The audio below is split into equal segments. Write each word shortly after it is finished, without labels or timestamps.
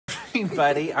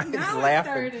everybody. I was Now it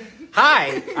laughing. started.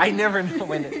 Hi. I never know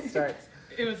when it starts.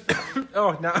 It was.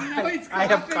 Oh, no. Now he's I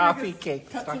have coughing coffee because cake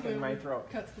cuts stuck the in my liver. throat.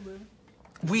 Cuts the liver.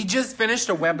 We just finished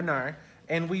a webinar,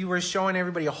 and we were showing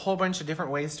everybody a whole bunch of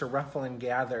different ways to ruffle and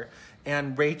gather.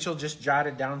 And Rachel just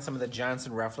jotted down some of the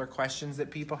Johnson Ruffler questions that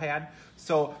people had.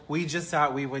 So we just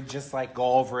thought we would just like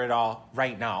go over it all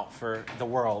right now for the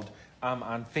world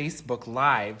on Facebook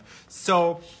Live.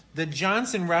 So the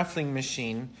Johnson ruffling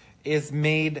machine is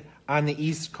made on the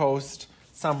East Coast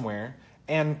somewhere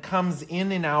and comes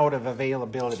in and out of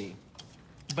availability.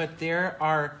 But there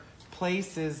are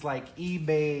places like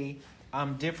eBay,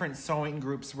 different sewing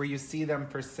groups where you see them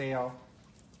for sale.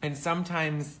 And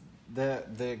sometimes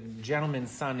the gentleman's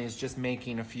son is just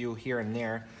making a few here and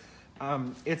there.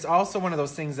 It's also one of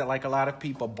those things that like a lot of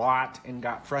people bought and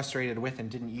got frustrated with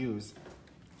and didn't use.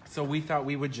 So we thought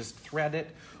we would just thread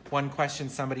it. One question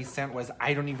somebody sent was,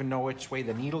 I don't even know which way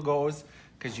the needle goes,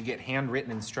 because you get handwritten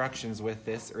instructions with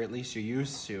this, or at least you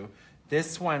used to.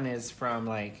 This one is from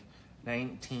like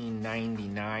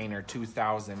 1999 or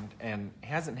 2000 and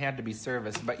hasn't had to be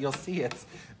serviced, but you'll see it's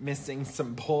missing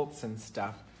some bolts and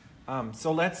stuff.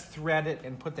 So let's thread it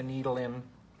and put the needle in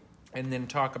and then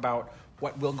talk about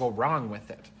what will go wrong with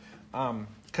it.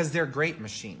 Because they're a great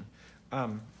machine.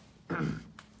 Do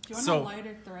you want a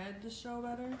lighter thread to show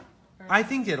better? Or I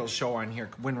think it'll show on here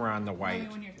when we're on the white.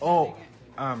 when you're Oh,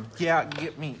 threading yeah,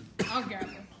 get me. I'll grab it.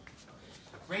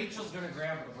 Rachel's gonna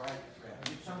grab a bright thread.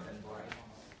 Get something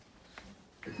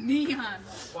bright. Neon.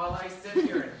 While I sit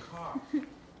here and cough.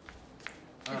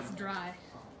 It's dry.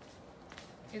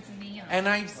 It's neon. And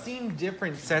I've seen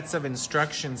different sets of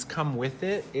instructions come with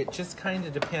it. It just kind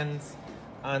of depends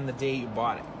on the day you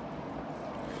bought it.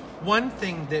 One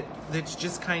thing that's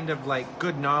just kind of like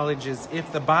good knowledge is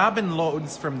if the bobbin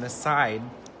loads from the side,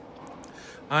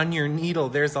 on your needle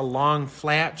there's a long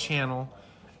flat channel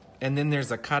and then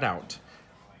there's a cutout.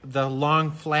 The long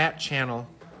flat channel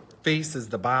faces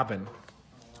the bobbin.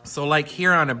 So like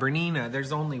here on a Bernina,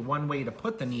 there's only one way to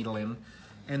put the needle in,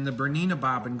 and the Bernina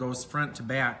bobbin goes front to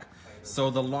back. So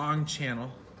the long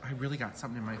channel, I really got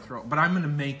something in my throat, but I'm gonna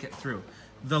make it through.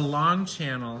 The long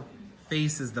channel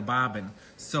faces the bobbin.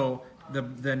 So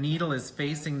the needle is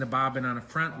facing the bobbin on a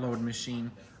front load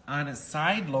machine. On a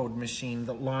side load machine,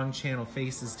 the long channel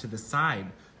faces to the side.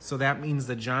 So that means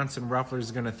the Johnson Ruffler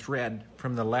is gonna thread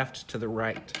from the left to the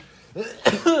right.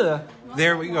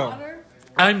 There we go. Water?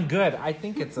 I'm good. I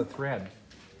think it's a thread.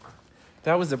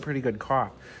 That was a pretty good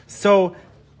cough. So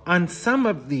on some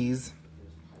of these,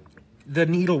 the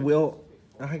needle will...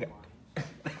 Oh, I got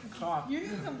cough. You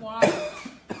need some water.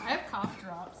 I have cough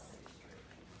drops.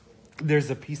 There's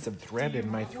a piece of thread in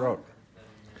my throat.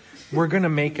 We're going to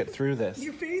make it through this.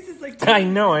 Your face is like... I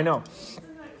know.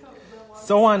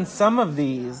 So on some of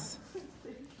these,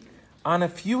 on a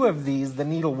few of these, the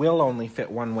needle will only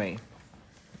fit one way.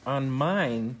 On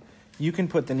mine, you can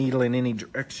put the needle in any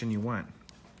direction you want.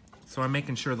 So I'm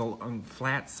making sure the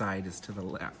flat side is to the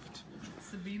left.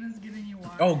 Sabina's giving you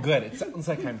water. Oh, good. It sounds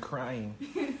like I'm crying.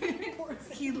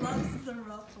 He loves the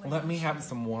ruffling. Let me have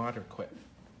some water quick.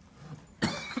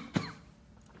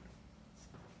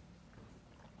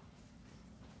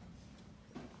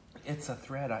 It's a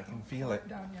thread. I can feel it.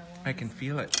 I can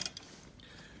feel it.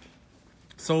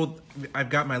 So I've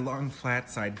got my long flat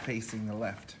side facing the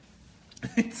left.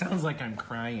 It sounds like I'm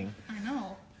crying. I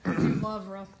know. You love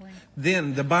ruffling.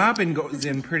 Then the bobbin goes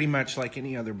in pretty much like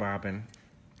any other bobbin,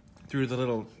 through the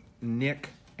little nick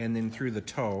and then through the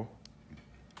toe.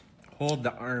 Hold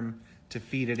the arm to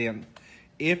feed it in.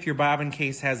 If your bobbin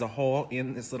case has a hole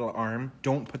in this little arm,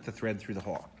 don't put the thread through the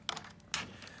hole.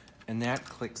 And that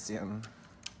clicks in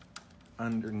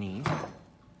underneath.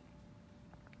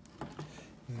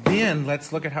 Then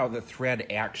let's look at how the thread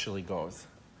actually goes.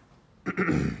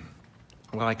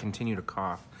 While I continue to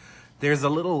cough. There's a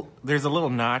little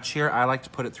notch here. I like to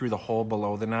put it through the hole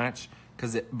below the notch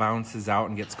because it bounces out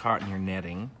and gets caught in your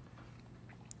netting.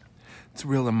 It's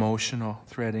real emotional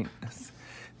threading.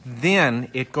 Then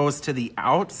it goes to the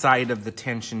outside of the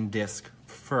tension disc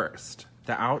first.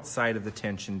 The outside of the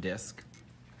tension disc.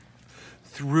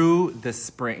 Through the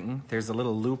spring. There's a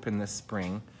little loop in the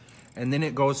spring. And then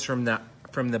it goes from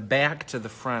the back to the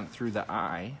front through the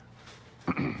eye.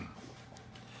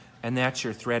 And that's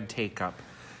your thread take up.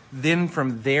 Then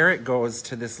from there it goes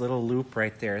to this little loop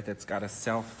right there that's got a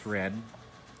self thread.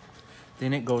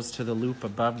 Then it goes to the loop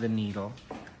above the needle.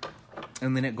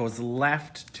 And then it goes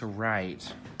left to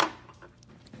right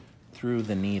through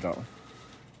the needle.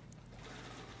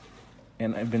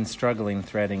 And I've been struggling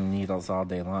threading needles all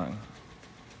day long.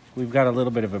 We've got a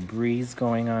little bit of a breeze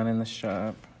going on in the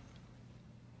shop.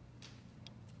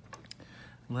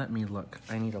 Let me look.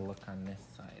 I need to look on this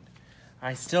side.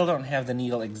 I still don't have the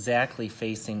needle exactly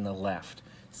facing the left.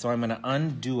 So I'm going to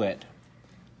undo it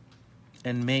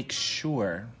and make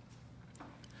sure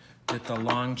that the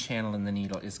long channel in the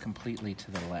needle is completely to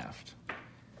the left.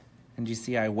 And you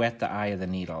see I wet the eye of the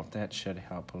needle. That should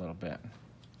help a little bit.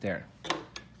 There.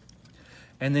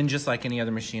 And then just like any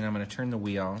other machine, I'm going to turn the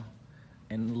wheel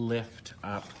and lift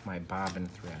up my bobbin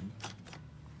thread.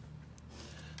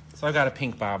 So I've got a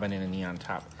pink bobbin and a neon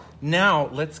top. Now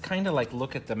let's kind of like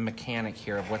look at the mechanic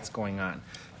here of what's going on.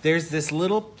 There's this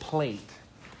little plate.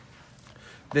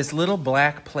 This little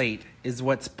black plate is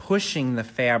what's pushing the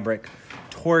fabric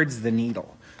towards the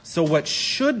needle. So what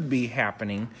should be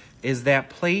happening is that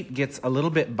plate gets a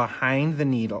little bit behind the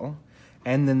needle,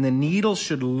 and then the needle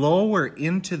should lower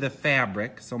into the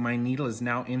fabric. So my needle is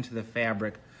now into the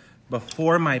fabric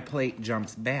before my plate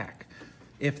jumps back.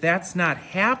 If that's not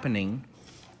happening,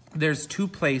 there's two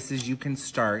places you can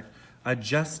start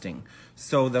adjusting.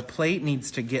 So the plate needs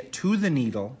to get to the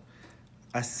needle,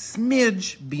 a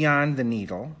smidge beyond the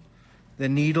needle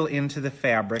into the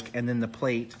fabric, and then the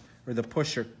plate or the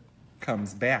pusher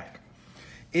comes back.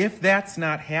 If that's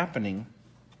not happening,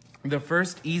 the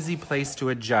first easy place to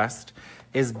adjust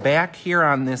is back here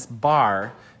on this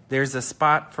bar. There's a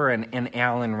spot for an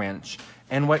Allen wrench.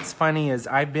 And what's funny is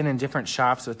I've been in different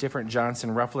shops with different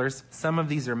Johnson Rufflers. Some of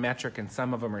these are metric and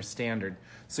some of them are standard.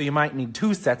 So you might need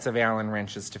 2 sets of Allen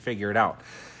wrenches to figure it out.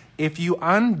 If you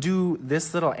undo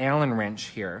this little Allen wrench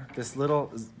here, this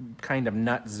little kind of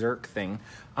nut zerk thing,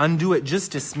 undo it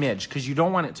just a smidge because you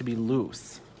don't want it to be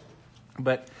loose.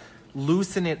 But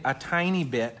loosen it a tiny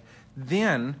bit,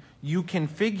 then you can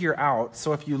figure out,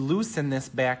 so if you loosen this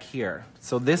back here,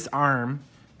 so this arm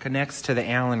connects to the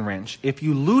Allen wrench. If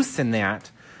you loosen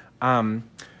that,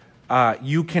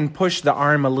 you can push the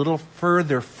arm a little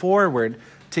further forward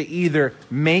to either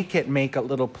make it make a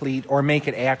little pleat or make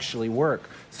it actually work.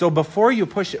 So before you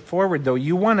push it forward, though,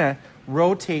 you want to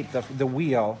rotate the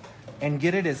wheel and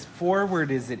get it as forward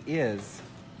as it is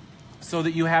so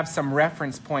that you have some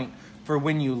reference point for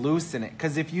when you loosen it.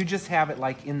 Because if you just have it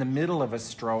like in the middle of a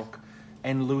stroke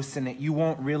and loosen it, you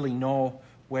won't really know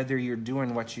whether you're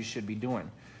doing what you should be doing.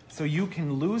 So you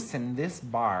can loosen this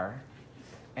bar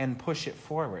and push it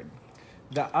forward.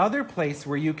 The other place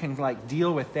where you can like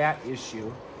deal with that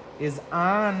issue is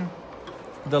on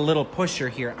the little pusher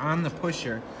here. On the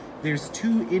pusher, there's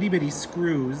 2 itty-bitty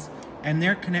screws and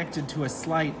they're connected to a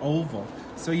slight oval.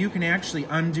 So you can actually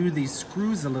undo these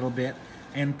screws a little bit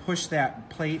and push that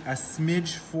plate a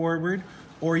smidge forward,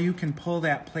 or you can pull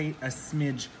that plate a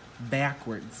smidge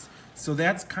backwards. So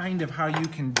that's kind of how you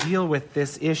can deal with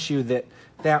this issue that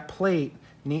that plate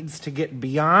needs to get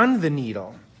beyond the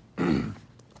needle.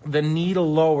 The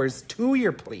needle lowers to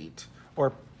your pleat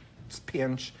or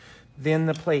pinch, then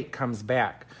the plate comes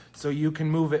back. So you can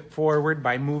move it forward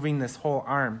by moving this whole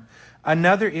arm.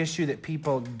 Another issue that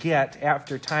people get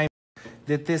after time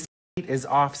that this plate is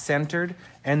off-centered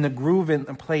and the groove in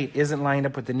the plate isn't lined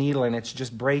up with the needle and it's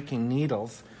just breaking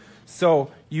needles.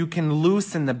 So you can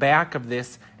loosen the back of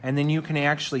this and then you can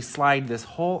actually slide this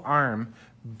whole arm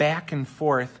back and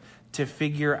forth to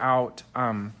figure out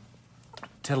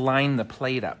to line the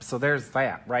plate up. So there's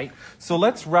that, right? So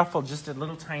let's ruffle just a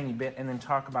little tiny bit and then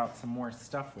talk about some more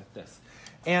stuff with this.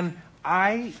 And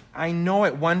I know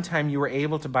at one time you were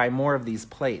able to buy more of these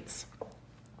plates.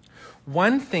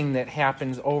 One thing that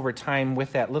happens over time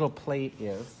with that little plate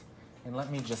is, and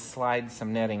let me just slide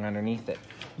some netting underneath it,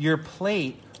 your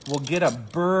plate will get a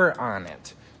burr on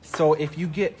it. So if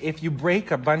you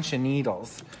break a bunch of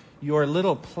needles, your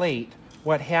little plate,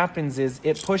 what happens is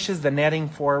it pushes the netting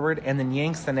forward and then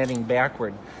yanks the netting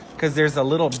backward because there's a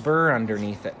little burr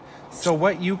underneath it. So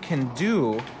what you can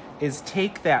do is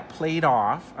take that plate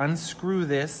off, unscrew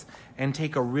this, and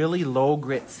take a really low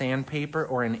grit sandpaper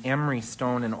or an emery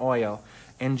stone and oil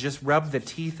and just rub the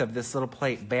teeth of this little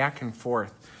plate back and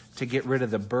forth to get rid of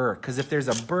the burr. Because if there's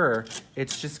a burr,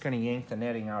 it's just going to yank the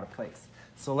netting out of place.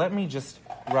 So let me just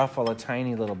ruffle a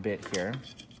tiny little bit here.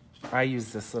 I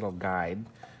use this little guide.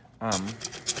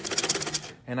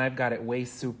 And I've got it way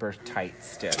super tight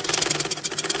stitched.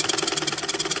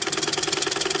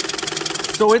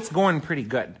 So it's going pretty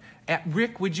good.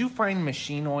 Rick, would you find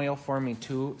machine oil for me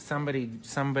too?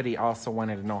 Somebody also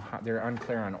wanted to know how they're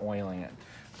unclear on oiling it.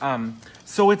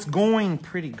 So it's going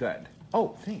pretty good.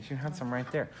 Oh, thanks, you had some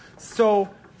right there. So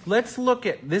let's look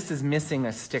at, this is missing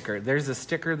a sticker. There's a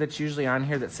sticker that's usually on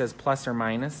here that says plus or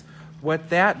minus. What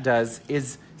that does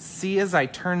is, see as I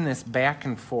turn this back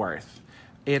and forth,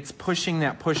 it's pushing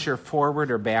that pusher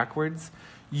forward or backwards.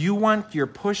 You want your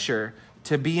pusher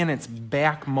to be in its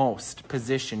backmost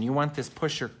position. You want this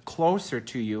pusher closer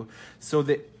to you so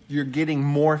that you're getting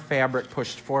more fabric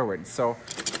pushed forward. So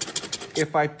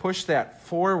if I push that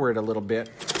forward a little bit,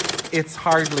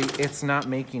 it's not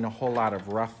making a whole lot of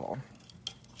ruffle.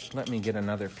 Let me get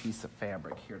another piece of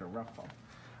fabric here to ruffle.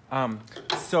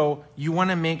 So you want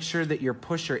to make sure that your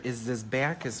pusher is as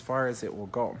back as far as it will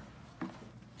go.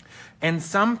 And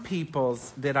some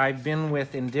peoples that I've been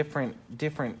with in different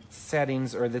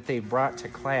settings or that they've brought to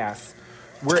class,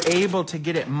 we're able to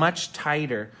get it much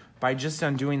tighter by just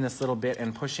undoing this little bit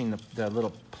and pushing the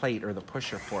little plate or the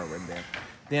pusher forward there.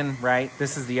 Then, right,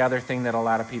 this is the other thing that a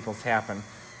lot of people's happen.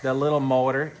 The little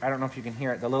motor, I don't know if you can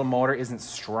hear it, the little motor isn't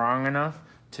strong enough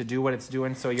to do what it's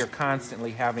doing, so you're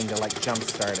constantly having to like jump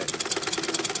start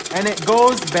it. And it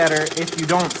goes better if you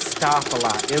don't stop a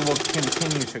lot. It will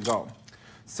continue to go.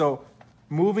 So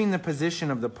moving the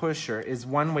position of the pusher is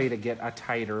one way to get a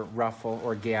tighter ruffle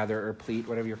or gather or pleat,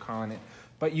 whatever you're calling it.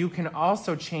 But you can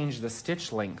also change the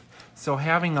stitch length. So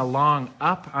having a long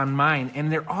up on mine,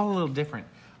 and they're all a little different.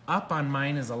 Up on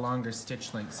mine is a longer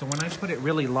stitch length. So when I put it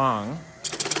really long,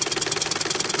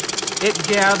 it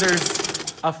gathers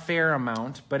a fair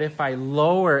amount. But if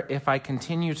I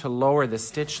continue to lower the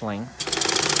stitch length,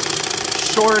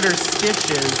 shorter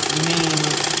stitches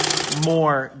means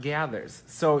more gathers.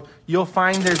 So you'll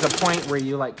find there's a point where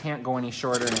you like can't go any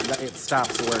shorter and it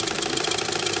stops working.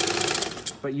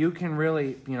 But you can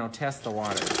really, test the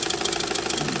water.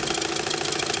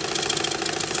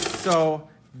 So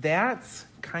that's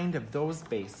kind of those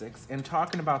basics. And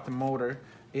talking about the motor,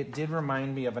 it did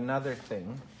remind me of another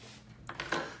thing.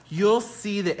 You'll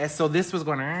see that, so this was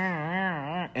going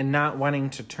and not wanting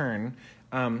to turn.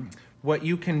 What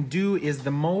you can do is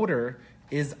the motor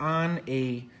is on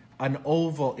an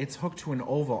oval. It's hooked to an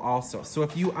oval also. So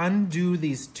if you undo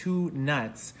these two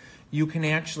nuts, you can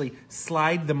actually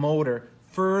slide the motor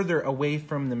further away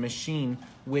from the machine,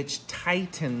 which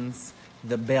tightens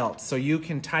the belt. So you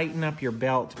can tighten up your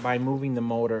belt by moving the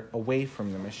motor away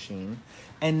from the machine.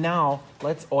 And now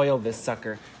let's oil this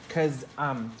sucker, because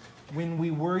when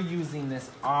we were using this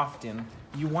often,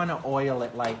 you want to oil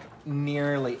it like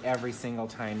nearly every single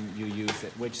time you use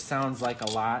it, which sounds like a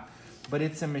lot, but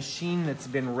it's a machine that's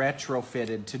been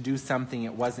retrofitted to do something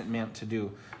it wasn't meant to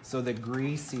do. So the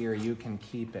greasier you can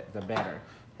keep it, the better.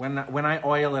 When I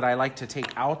oil it, I like to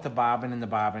take out the bobbin in the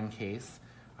bobbin case.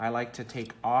 I like to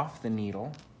take off the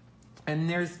needle. And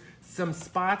there's some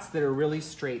spots that are really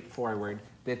straightforward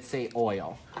that say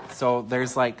oil. So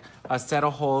there's like a set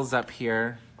of holes up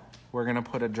here. We're gonna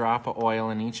put a drop of oil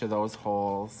in each of those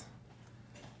holes.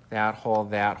 That hole,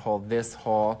 this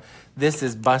hole. This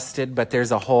is busted, but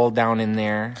there's a hole down in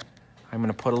there. I'm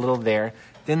gonna put a little there.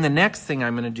 Then the next thing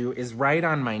I'm gonna do is right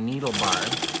on my needle bar,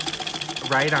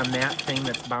 right on that thing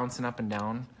that's bouncing up and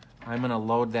down, I'm gonna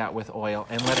load that with oil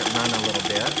and let it run a little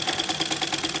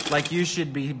bit. Like you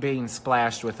should be being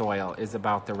splashed with oil is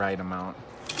about the right amount.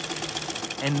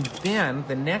 And then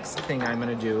the next thing I'm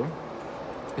gonna do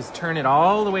is turn it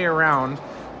all the way around.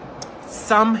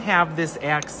 Some have this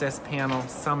access panel,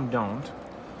 some don't.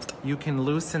 You can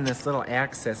loosen this little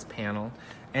access panel,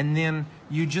 and then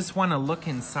you just want to look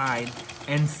inside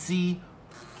and see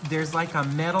there's like a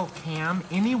metal cam.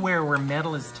 Anywhere where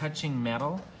metal is touching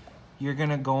metal, you're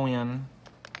gonna go in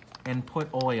and put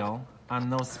oil on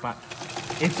those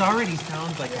spots. It already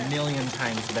sounds like a million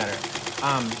times better.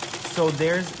 So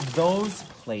there's those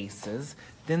places.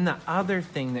 Then the other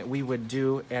thing that we would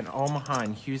do at Omaha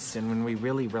and Houston when we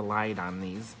really relied on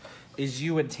these is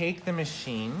you would take the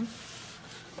machine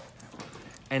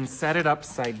and set it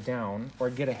upside down or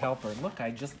get a helper. Look,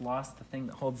 I just lost the thing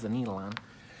that holds the needle on.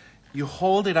 You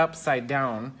hold it upside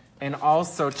down and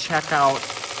also check out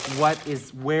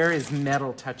where is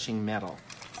metal touching metal.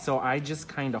 So I just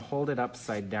kind of hold it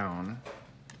upside down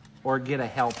or get a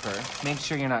helper. Make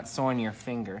sure you're not sewing your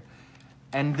finger.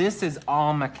 And this is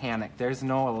all mechanic. There's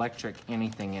no electric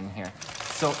anything in here.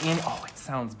 So it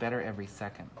sounds better every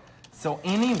second. So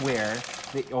anywhere,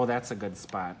 that's a good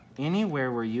spot.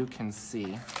 Anywhere where you can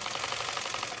see,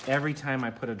 every time I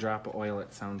put a drop of oil,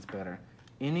 it sounds better.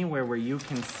 Anywhere where you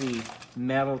can see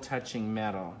metal touching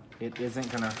metal, it isn't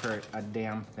gonna hurt a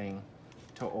damn thing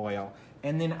to oil.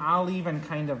 And then I'll even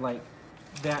kind of like,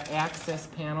 that access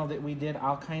panel that we did,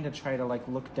 I'll kind of try to like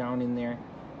look down in there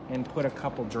and put a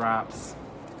couple drops.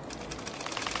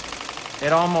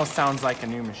 It almost sounds like a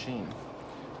new machine.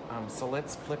 So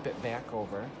let's flip it back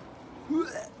over.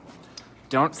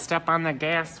 Don't step on the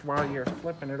gas while you're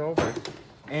flipping it over.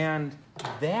 And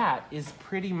that is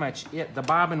pretty much it. The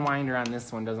bobbin winder on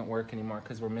this one doesn't work anymore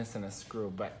because we're missing a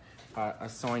screw, but a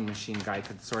sewing machine guy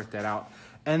could sort that out.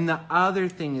 And the other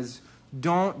thing is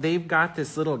they've got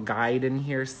this little guide in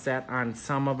here set on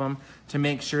some of them to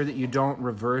make sure that you don't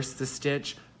reverse the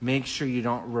stitch. Make sure you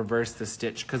don't reverse the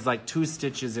stitch, because like 2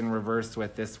 stitches in reverse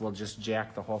with this will just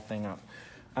jack the whole thing up.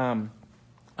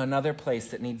 Another place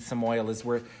that needs some oil is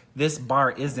where this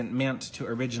bar isn't meant to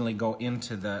originally go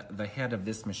into the head of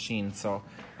this machine. So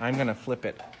I'm gonna flip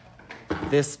it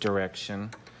this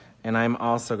direction, and I'm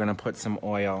also gonna put some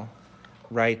oil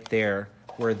right there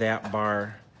where that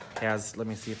bar has, let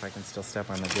me see if I can still step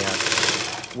on the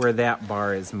gas, where that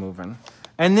bar is moving.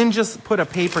 And then just put a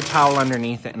paper towel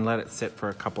underneath it and let it sit for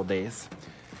a couple days.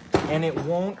 And it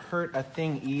won't hurt a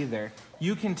thing either.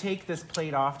 You can take this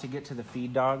plate off to get to the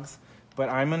feed dogs, but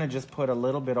I'm gonna just put a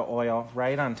little bit of oil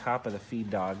right on top of the feed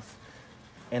dogs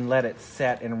and let it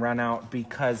set and run out,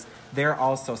 because they're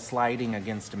also sliding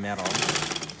against metal.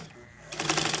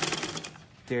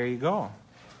 There you go.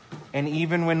 And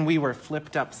even when we were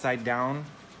flipped upside down,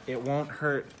 it won't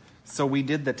hurt. So we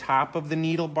did the top of the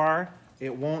needle bar.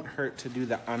 It won't hurt to do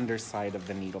the underside of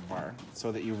the needle bar,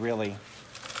 so that you really,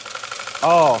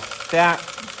 oh,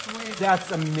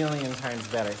 that's a million times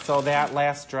better. So that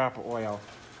last drop of oil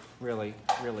really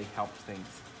helped things.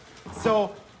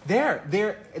 So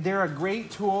they're a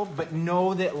great tool, but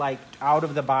know that like out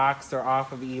of the box or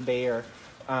off of eBay or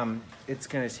it's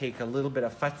gonna take a little bit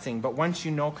of futzing. But once you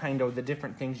know kind of the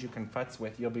different things you can futz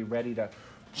with, you'll be ready to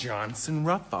Johnson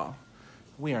Ruffle.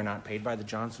 We are not paid by the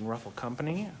Johnson Ruffle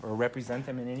Company or represent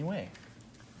them in any way.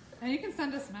 And you can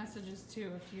send us messages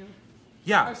too if you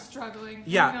are struggling.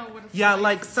 Yeah, you know what it's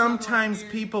like sometimes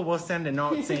people will send a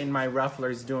note saying my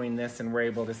Ruffler's doing this, and we're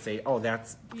able to say, oh,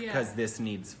 that's because this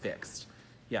needs fixed.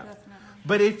 Yeah. Definitely.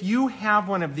 But if you have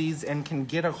one of these and can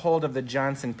get a hold of the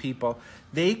Johnson people,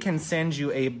 they can send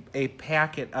you a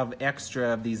packet of extra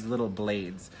of these little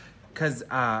blades. Because,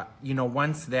 you know,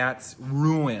 once that's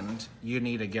ruined, you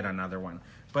need to get another one.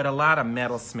 But a lot of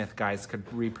metalsmith guys could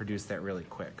reproduce that really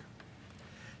quick.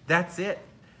 That's it.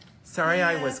 Sorry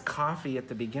I was coffee at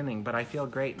the beginning, but I feel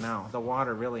great now. The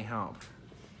water really helped.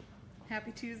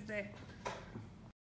 Happy Tuesday.